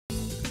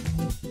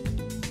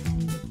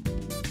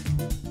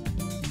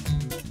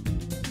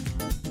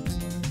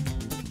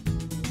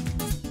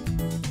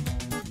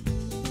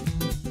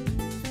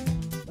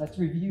Let's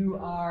review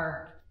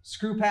our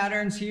screw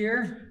patterns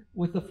here.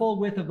 With the full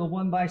width of the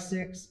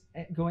 1x6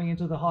 going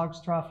into the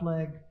hogs-trough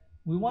leg,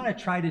 we want to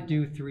try to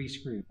do 3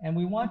 screws. And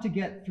we want to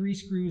get 3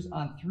 screws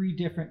on 3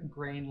 different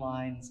grain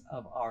lines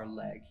of our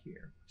leg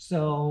here.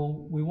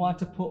 So we want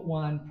to put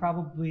one,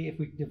 probably if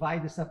we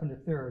divide this up into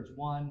thirds,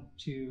 1,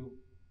 2,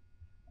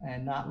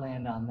 and not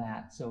land on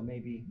that. So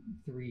maybe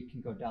 3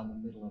 can go down the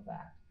middle of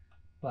that.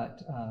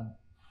 But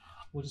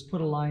we'll just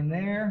put a line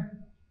there,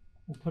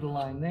 we'll put a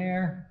line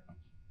there,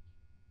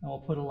 and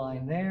we'll put a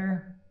line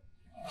there.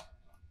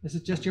 This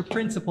is just your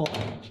principle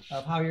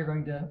of how you're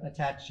going to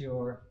attach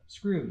your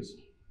screws.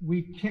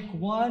 We pick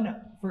one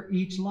for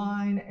each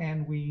line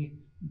and we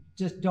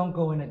just don't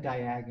go in a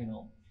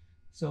diagonal.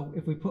 So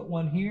if we put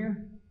one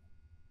here,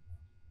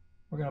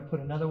 we're going to put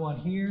another one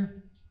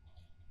here,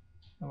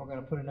 and we're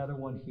going to put another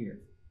one here.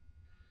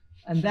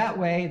 And that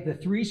way the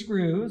 3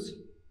 screws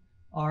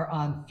are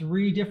on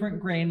 3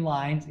 different grain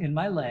lines in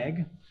my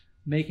leg,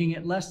 making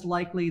it less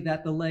likely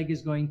that the leg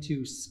is going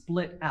to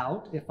split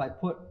out. If I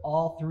put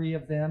all 3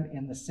 of them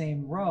in the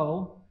same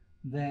row,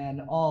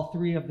 then all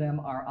 3 of them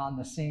are on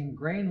the same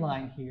grain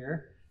line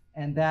here,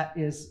 and that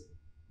is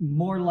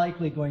more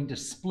likely going to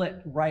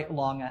split right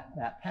along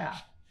that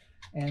path.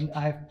 And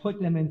I've put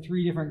them in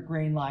 3 different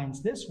grain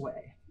lines this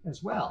way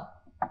as well.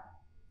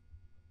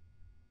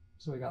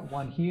 So we got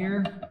one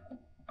here,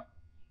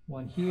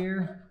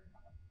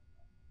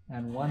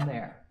 and one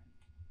there.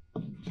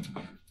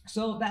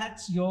 So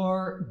that's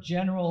your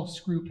general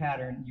screw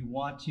pattern you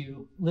want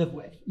to live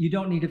with. You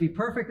don't need to be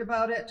perfect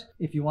about it.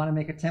 If you want to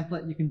make a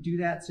template, you can do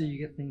that so you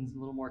get things a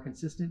little more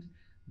consistent,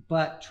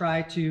 but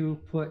try to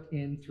put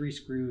in 3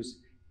 screws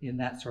in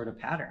that sort of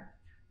pattern.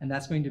 And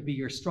that's going to be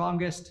your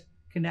strongest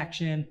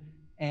connection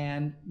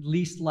and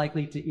least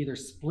likely to either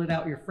split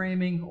out your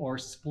framing or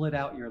split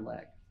out your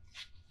leg.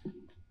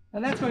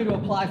 And that's going to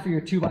apply for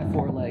your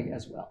 2x4 leg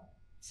as well.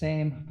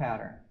 Same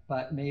pattern,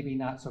 but maybe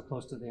not so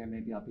close to there.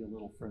 Maybe I'll be a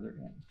little further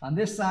in. On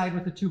this side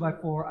with the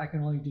 2x4, I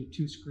can only do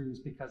 2 screws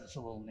because it's a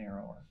little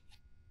narrower.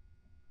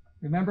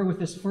 Remember, with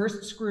this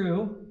first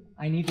screw,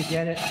 I need to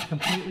get it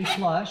completely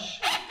flush.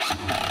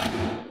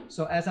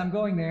 So as I'm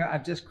going there,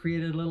 I've just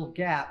created a little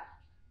gap,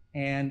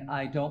 and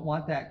I don't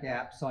want that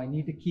gap, so I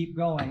need to keep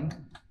going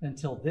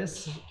until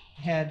this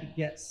head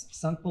gets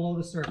sunk below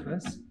the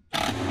surface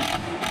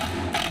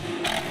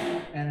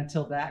and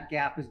until that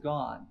gap is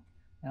gone.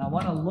 And I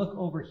want to look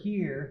over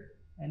here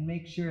and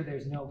make sure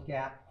there's no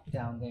gap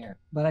down there.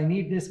 But I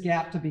need this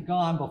gap to be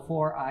gone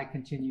before I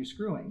continue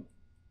screwing.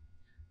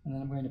 And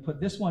then I'm going to put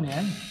this one in.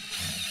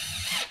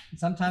 And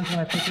sometimes when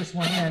I put this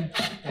one in,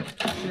 it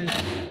pushes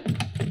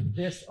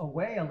this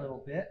away a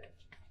little bit,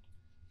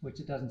 which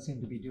it doesn't seem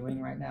to be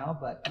doing right now,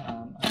 but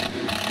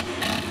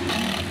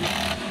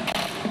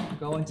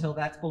go until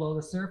that's below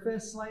the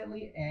surface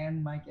slightly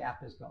and my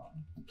gap is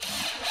gone.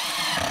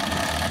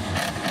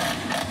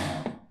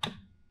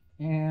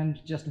 And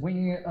just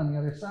winging it on the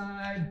other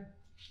side.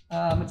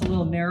 It's a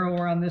little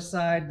narrower on this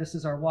side. This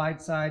is our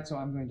wide side, so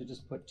I'm going to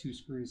just put 2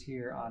 screws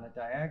here on a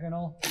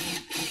diagonal.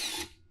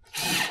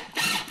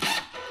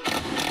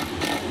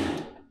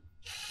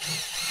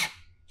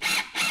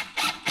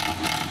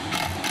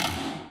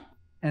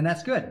 And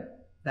that's good.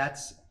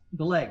 That's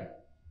the leg.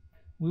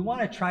 We want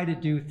to try to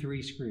do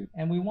 3 screws,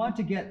 and we want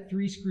to get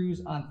 3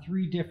 screws on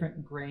 3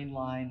 different grain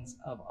lines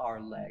of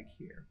our leg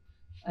here.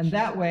 And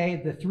that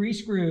way the 3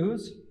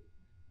 screws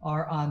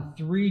are on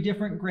 3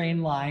 different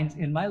grain lines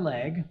in my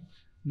leg,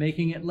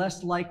 making it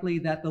less likely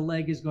that the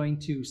leg is going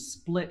to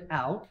split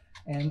out.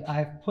 And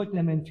I've put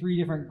them in 3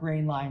 different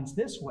grain lines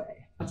this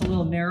way. It's a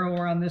little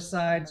narrower on this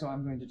side, so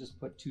I'm going to just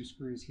put 2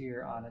 screws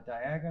here on a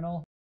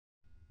diagonal.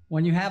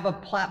 When you have a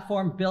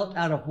platform built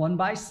out of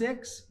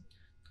 1x6,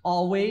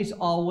 always,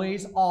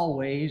 always,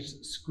 always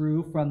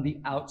screw from the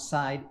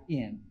outside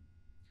in.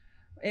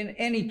 In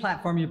any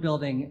platform you're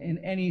building, in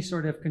any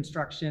sort of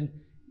construction,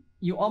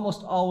 you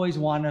almost always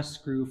want to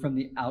screw from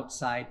the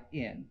outside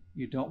in.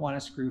 You don't want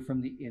to screw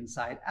from the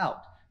inside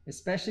out,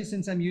 especially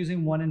since I'm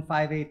using 1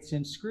 5/8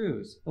 inch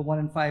screws. The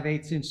 1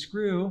 5/8 inch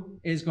screw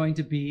is going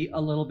to be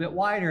a little bit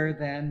wider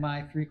than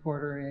my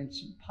 3/4 inch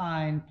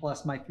pine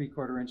plus my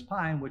 3/4 inch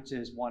pine, which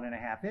is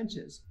 1.5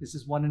 inches. This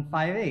is 1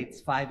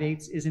 5/8.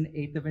 5/8 is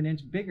 1/8 of an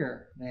inch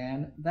bigger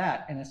than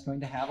that, and it's going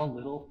to have a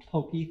little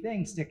pokey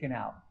thing sticking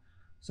out.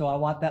 So I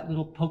want that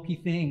little pokey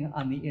thing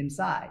on the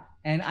inside.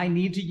 And I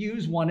need to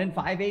use 1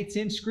 5/8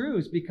 inch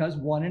screws because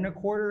 1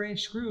 1/4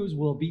 inch screws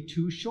will be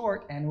too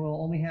short and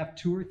will only have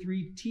 2 or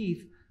 3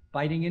 teeth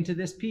biting into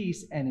this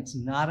piece, and it's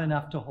not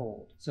enough to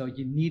hold. So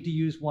you need to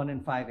use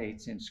 1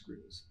 5/8 inch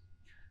screws.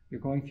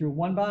 You're going through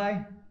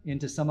 1x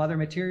into some other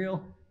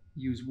material,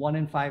 use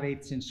 1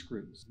 5/8 inch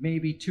screws.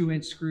 Maybe 2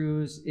 inch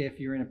screws if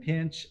you're in a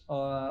pinch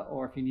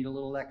or if you need a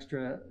little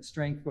extra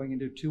strength going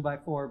into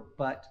 2x4,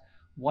 but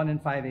 1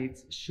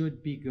 5/8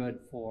 should be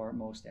good for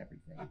most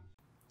everything.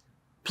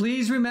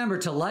 Please remember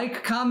to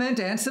like, comment,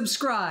 and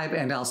subscribe,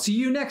 and I'll see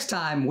you next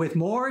time with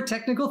more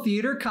technical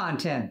theater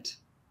content.